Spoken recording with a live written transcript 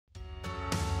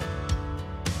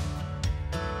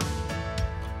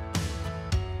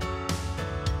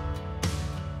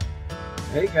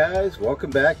Hey guys, welcome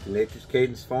back to Nature's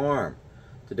Cadence Farm.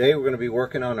 Today we're going to be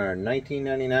working on our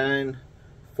 1999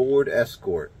 Ford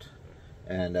Escort.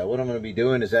 And what I'm going to be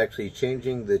doing is actually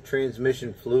changing the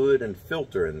transmission fluid and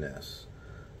filter in this.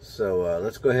 So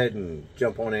let's go ahead and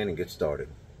jump on in and get started.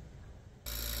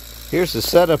 Here's the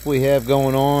setup we have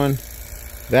going on.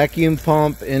 Vacuum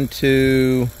pump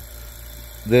into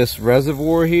this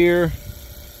reservoir here.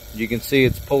 You can see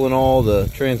it's pulling all the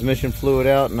transmission fluid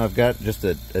out, and I've got just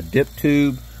a dip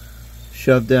tube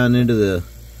shoved down into the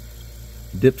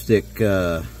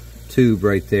dipstick tube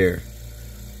right there.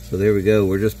 So there we go.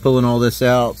 We're just pulling all this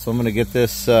out. So I'm going to get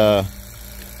this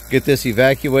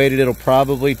evacuated. It'll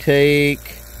probably take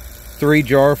 3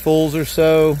 jarfuls or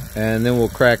so, and then we'll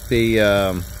crack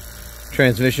the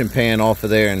transmission pan off of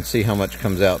there and see how much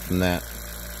comes out from that.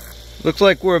 Looks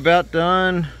like we're about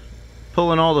done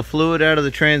pulling all the fluid out of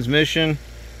the transmission. You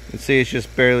can see it's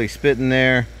just barely spitting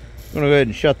there. I'm gonna go ahead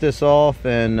and shut this off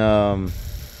and go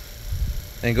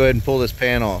ahead and pull this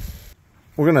pan off.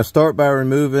 We're gonna start by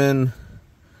removing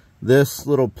this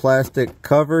little plastic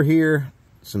cover here.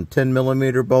 Some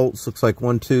 10mm bolts. Looks like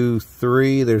 1, 2,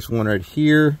 3. There's one right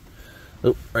here.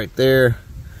 Oh, right there.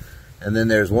 And then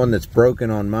there's one that's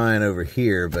broken on mine over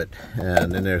here,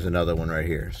 and then there's another one right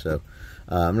here. So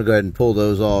I'm gonna go ahead and pull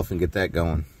those off and get that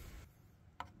going.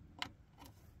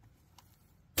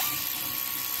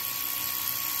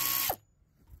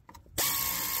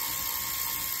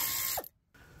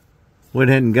 Went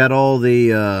ahead and got all the,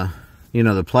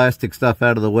 the plastic stuff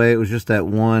out of the way. It was just that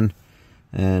one.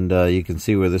 And you can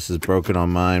see where this is broken on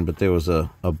mine, but there was a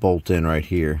bolt in right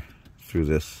here through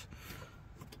this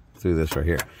right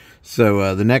here.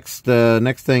 So the next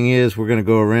thing is we're going to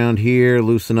go around here,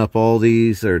 loosen up all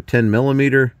these are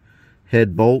 10mm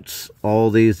head bolts, all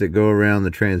these that go around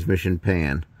the transmission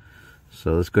pan.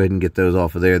 So let's go ahead and get those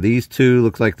off of there. These two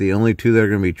look like the only two that are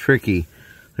going to be tricky.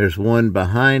 There's one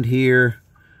behind here,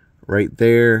 right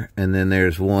there, and then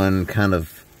there's one kind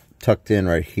of tucked in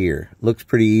right here. Looks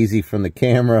pretty easy from the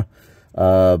camera,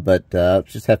 but I'll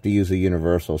just have to use a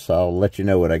universal, so I'll let you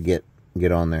know what I get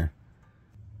on there.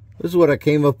 This is what I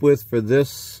came up with for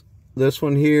this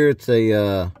one here. It's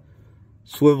a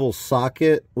swivel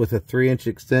socket with a 3-inch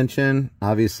extension.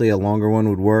 Obviously a longer one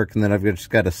would work, and then I've just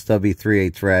got a stubby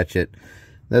 3/8 ratchet.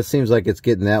 That seems like it's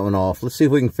getting that one off. Let's see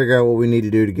if we can figure out what we need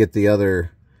to do to get the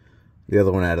other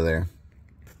one out of there.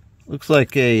 Looks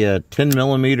like a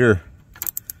 10mm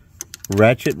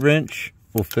ratchet wrench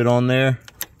will fit on there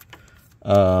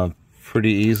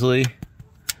pretty easily.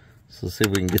 So let's see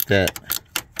if we can get that.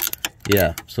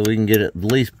 Yeah, so we can get it at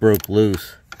least broke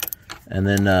loose and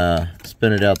then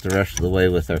spin it out the rest of the way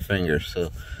with our fingers.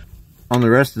 So on the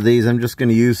rest of these, I'm just going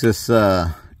to use this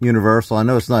universal. I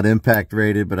know it's not impact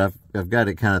rated, but I've got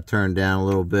it kind of turned down a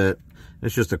little bit.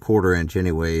 It's just a 1/4 inch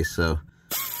anyway, so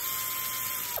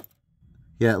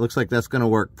yeah, it looks like that's going to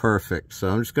work perfect. So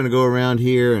I'm just going to go around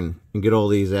here and get all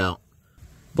these out.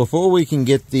 Before we can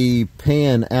get the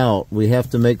pan out, we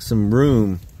have to make some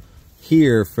room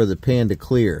here for the pan to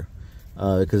clear,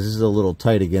 because this is a little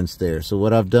tight against there. So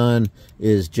what I've done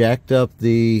is jacked up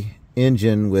the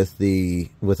engine with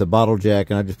a bottle jack,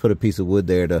 and I just put a piece of wood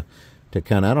there to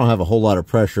kind of, I don't have a whole lot of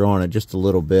pressure on it, just a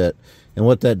little bit. And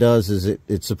what that does is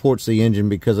it supports the engine,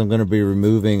 because I'm going to be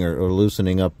removing or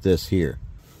loosening up this here.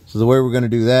 So the way we're going to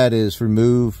do that is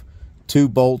remove 2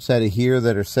 bolts out of here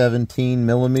that are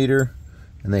 17mm,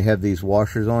 and they have these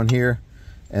washers on here,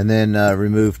 and then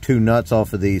remove 2 nuts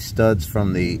off of these studs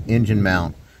from the engine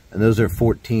mount, and those are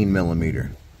 14mm.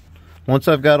 Once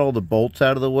I've got all the bolts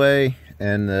out of the way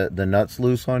and the nuts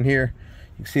loose on here,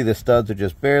 you can see the studs are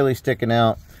just barely sticking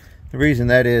out. The reason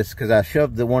that is because I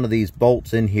shoved one of these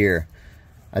bolts in here.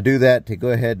 I do that to go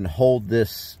ahead and hold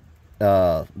this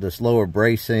lower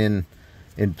brace in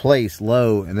place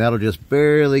low, and that'll just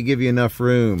barely give you enough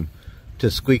room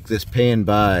to squeak this pan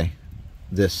by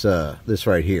this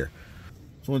right here.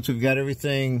 So once we've got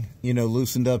everything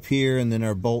loosened up here, and then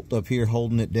our bolt up here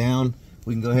holding it down,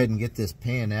 we can go ahead and get this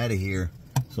pan out of here.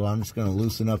 So I'm just going to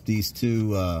loosen up these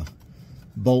 2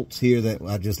 bolts here that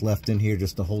I just left in here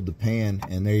just to hold the pan,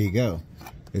 and there you go.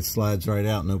 It slides right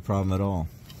out, no problem at all.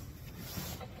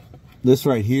 This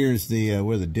right here is the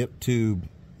where the dip tube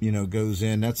goes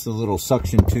in. That's the little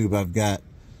suction tube I've got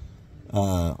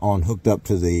hooked up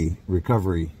to the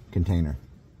recovery container.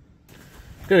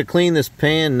 I'm going to clean this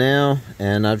pan now,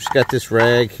 and I've just got this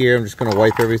rag here. I'm just going to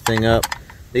wipe everything up.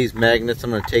 These magnets, I'm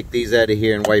going to take these out of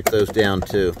here and wipe those down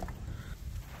too.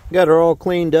 Got her all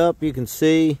cleaned up. You can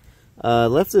see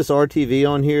left this RTV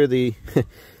on here.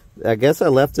 I guess I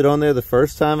left it on there the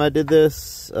first time I did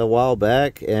this a while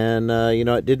back, and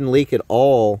it didn't leak at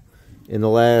all in the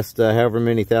last however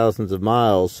many thousands of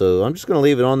miles. So I'm just going to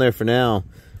leave it on there for now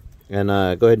and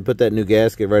go ahead and put that new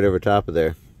gasket right over top of there.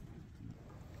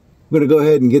 I'm going to go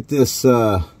ahead and get this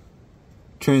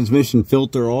transmission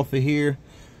filter off of here.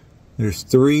 There's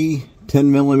 3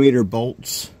 10mm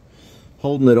bolts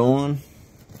holding it on.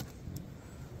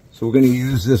 So we're going to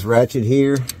use this ratchet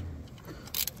here,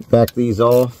 back these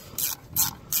off.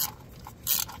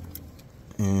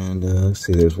 And let's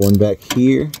see, there's one back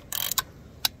here.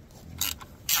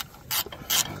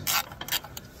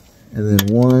 And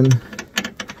then one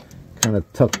kind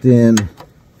of tucked in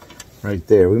right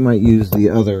there. We might use the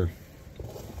other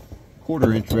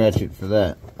 1/4" ratchet for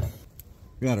that.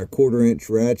 Got our 1/4"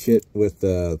 ratchet with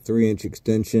a 3"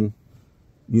 extension,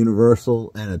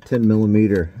 universal, and a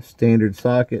 10mm standard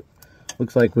socket.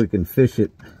 Looks like we can fish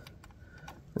it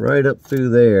right up through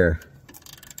there,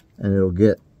 and it'll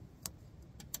get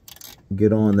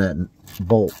on that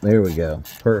bolt. There we go.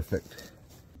 Perfect.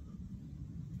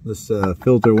 This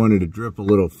filter wanted to drip a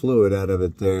little fluid out of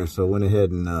it there, so I went ahead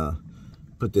and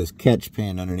put this catch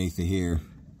pan underneath it here.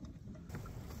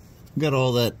 Got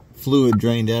all that fluid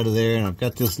drained out of there, and I've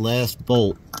got this last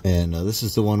bolt, and this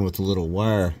is the one with the little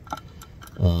wire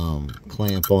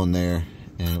clamp on there,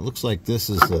 and it looks like this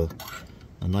is a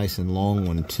nice and long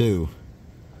one too.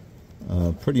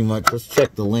 Pretty much, let's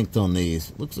check the length on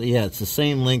these. Looks like, yeah, it's the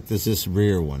same length as this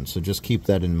rear one, so just keep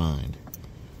that in mind.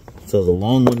 So the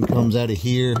long one comes out of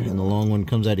here, and the long one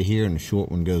comes out of here, and the short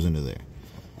one goes into there.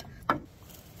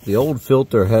 The old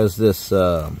filter has this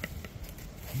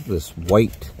this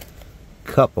white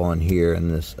cup on here, and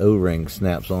this O-ring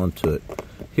snaps onto it.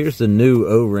 Here's the new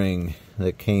O-ring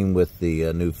that came with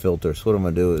the new filter. So what I'm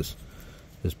going to do is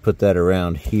put that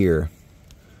around here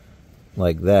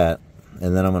like that,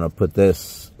 and then I'm going to put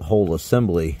this whole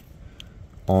assembly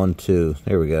onto,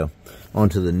 there we go,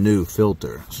 onto the new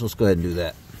filter. So let's go ahead and do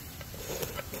that.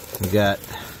 We got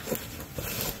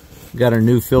our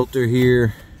new filter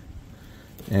here,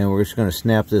 and we're just going to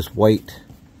snap this white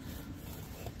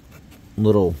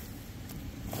little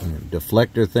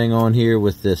deflector thing on here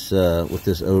with this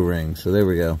O-ring. So there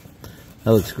we go.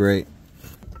 That looks great.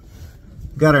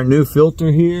 Got our new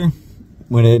filter here.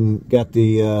 Went ahead and got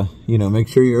the you know, make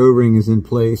sure your O-ring is in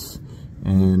place,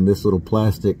 and this little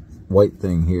plastic white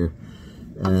thing here,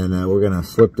 and we're gonna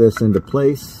slip this into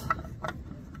place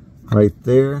right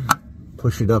there.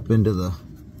 Push it up into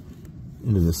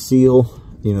the seal,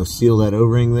 you know, seal that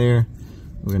O-ring there.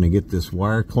 We're gonna get this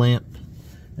wire clamp,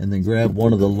 and then grab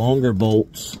one of the longer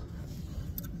bolts,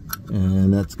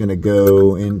 and that's gonna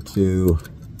go into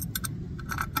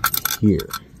here.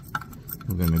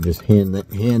 We're gonna just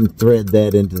hand thread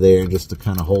that into there just to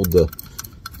kind of hold the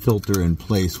filter in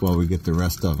place while we get the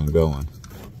rest of them going.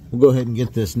 We'll go ahead and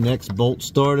get this next bolt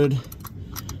started,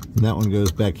 and that one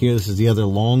goes back here. This is the other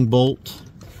long bolt,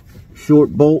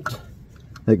 short bolt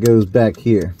that goes back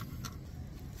here.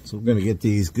 So we're gonna get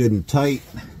these good and tight,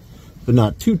 but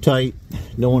not too tight.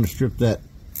 Don't want to strip that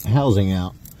housing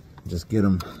out. Just get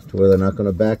them to where they're not going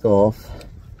to back off.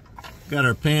 Got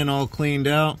our pan all cleaned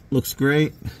out. Looks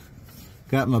great.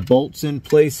 Got my bolts in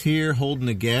place here, holding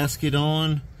the gasket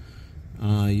on.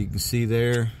 You can see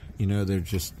there, you know, they're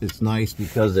just, it's nice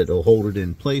because it'll hold it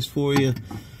in place for you.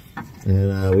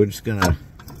 And we're just gonna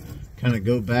kind of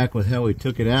go back with how we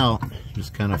took it out.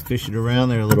 Just kind of fish it around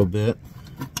there a little bit.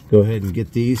 Go ahead and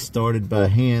get these started by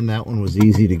hand. That one was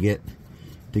easy to get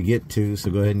to, so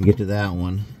go ahead and get to that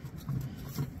one.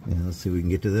 And let's see if we can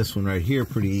get to this one right here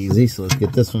pretty easy. So let's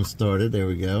get this one started. There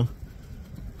we go.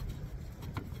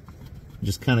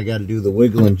 Just kind of got to do the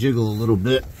wiggle and jiggle a little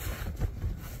bit.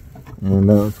 And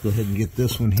let's go ahead and get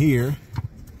this one here.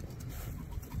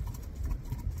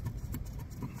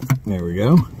 There we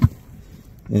go.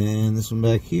 And this one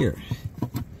back here.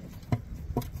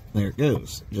 There it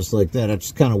goes. Just like that. I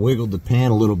just kind of wiggled the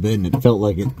pan a little bit, and it felt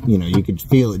like it, you know, you could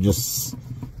feel it just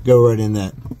go right in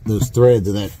those threads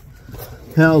of that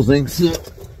housing. So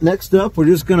next up, we're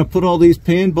just going to put all these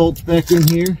pan bolts back in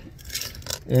here,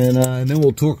 and then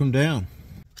we'll torque them down.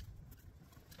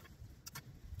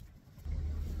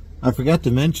 I forgot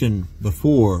to mention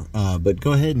before, but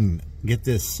go ahead and get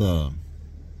this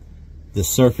this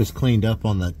surface cleaned up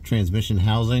on the transmission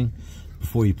housing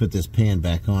before you put this pan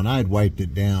back on. I had wiped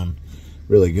it down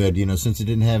really good, you know, since it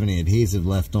didn't have any adhesive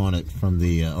left on it from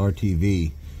the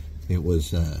RTV. It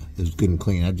was good and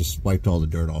clean. I just wiped all the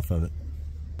dirt off of it.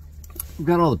 We've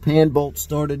got all the pan bolts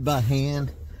started by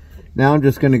hand. Now I'm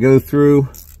just going to go through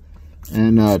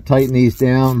and tighten these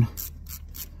down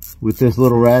with this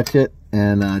little ratchet,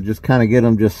 and just kind of get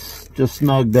them just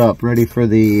snugged up, ready for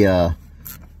the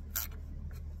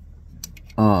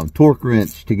torque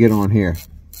wrench to get on here.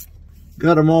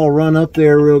 Got them all run up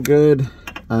there real good.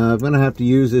 I'm going to have to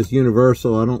use this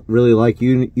universal. I don't really like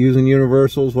using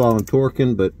universals while I'm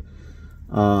torquing, but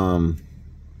I'm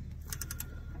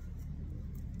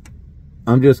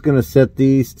just going to set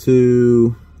these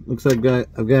to, looks like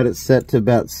I've got it set to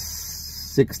about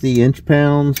 60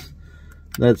 inch-pounds.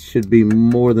 That should be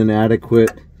more than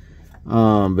adequate.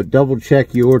 But double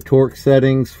check your torque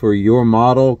settings for your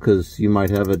model, because you might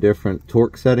have a different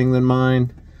torque setting than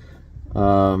mine.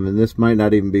 And this might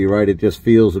not even be right. It just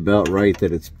feels about right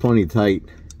that it's plenty tight.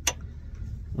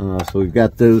 So we've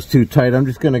got those two tight. I'm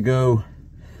just going to go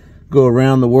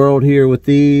around the world here with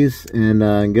these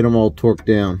and get them all torqued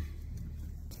down.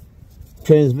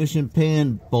 Transmission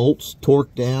pan bolts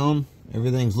torqued down.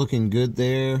 Everything's looking good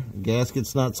there.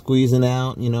 Gasket's not squeezing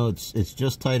out. You know, it's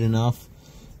just tight enough.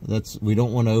 We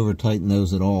don't want to over tighten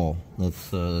those at all. That's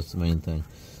the main thing.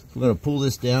 So we're going to pull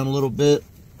this down a little bit.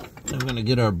 I'm going to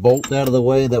get our bolt out of the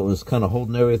way that was kind of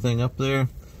holding everything up there.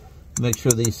 Make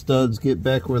sure these studs get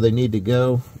back where they need to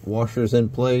go. Washer's in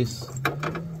place.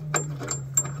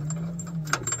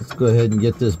 Let's go ahead and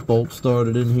get this bolt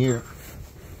started in here.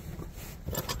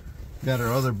 Got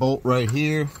our other bolt right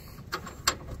here.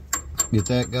 Get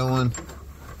that going.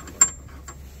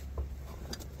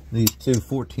 These two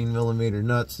 14mm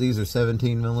nuts. These are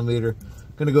 17mm.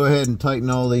 Going to go ahead and tighten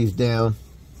all these down.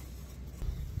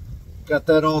 Got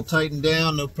that all tightened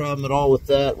down, no problem at all with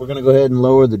that. We're going to go ahead and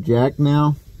lower the jack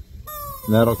now.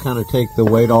 That'll kind of take the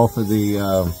weight off of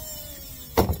the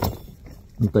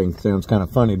thing. Sounds kind of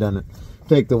funny, doesn't it?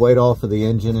 Take the weight off of the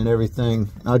engine and everything.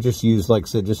 I'll just use, like I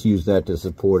said, just use that to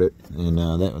support it, and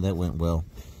that went well.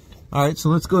 All right, so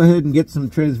let's go ahead and get some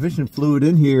transmission fluid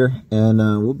in here, and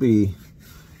we'll be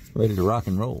ready to rock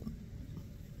and roll.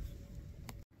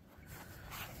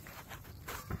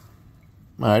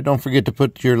 All right, don't forget to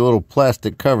put your little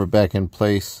plastic cover back in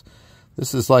place.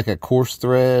 This is like a coarse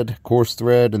thread,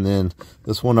 and then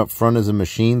this one up front is a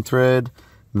machine thread.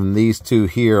 And then these two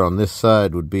here on this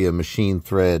side would be a machine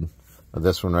thread.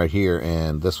 This one right here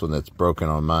and this one that's broken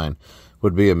on mine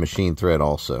would be a machine thread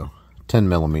also.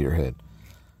 10mm head.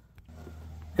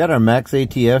 Got our Max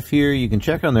ATF here. You can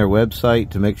check on their website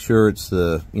to make sure it's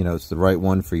the right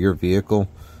one for your vehicle.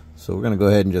 So we're going to go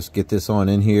ahead and just get this on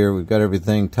in here. We've got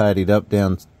everything tidied up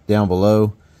down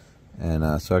below.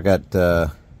 And so I got,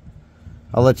 I'll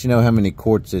let you know how many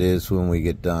quarts it is when we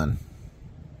get done.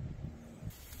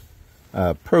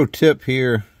 Pro tip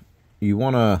here, you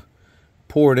want to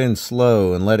pour it in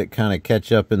slow and let it kind of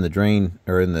catch up in the drain,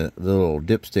 or in the little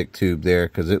dipstick tube there,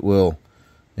 because it will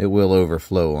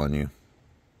overflow on you.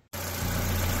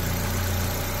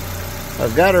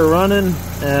 I've got her running,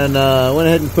 and I went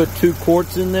ahead and put 2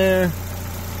 quarts in there,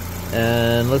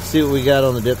 and let's see what we got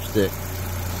on the dipstick.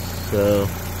 So,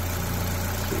 let's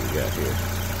see what we got here.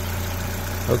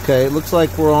 Okay, it looks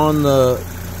like we're on the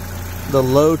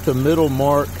low to middle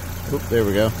mark. Oop, there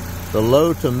we go. The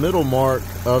low to middle mark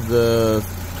of the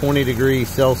 20 degrees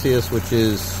Celsius, which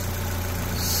is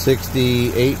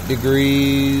 68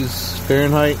 degrees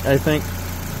Fahrenheit, I think.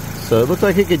 So it looks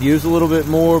like it could use a little bit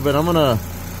more, but I'm gonna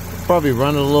probably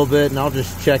run it a little bit, and I'll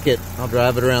just check it. I'll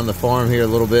drive it around the farm here a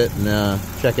little bit and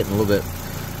check it in a little bit.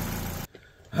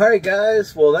 All right,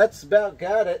 guys. Well, that's about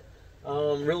got it.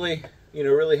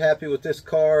 Really happy with this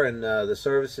car and the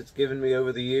service it's given me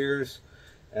over the years.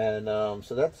 And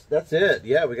so that's it.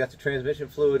 Yeah, we got the transmission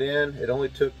fluid in. It only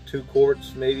took 2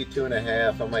 quarts, maybe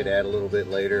 2.5. I might add a little bit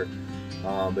later.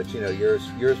 But you know,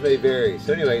 yours may vary.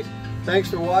 So anyways, thanks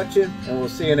for watching, and we'll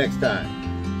see you next time.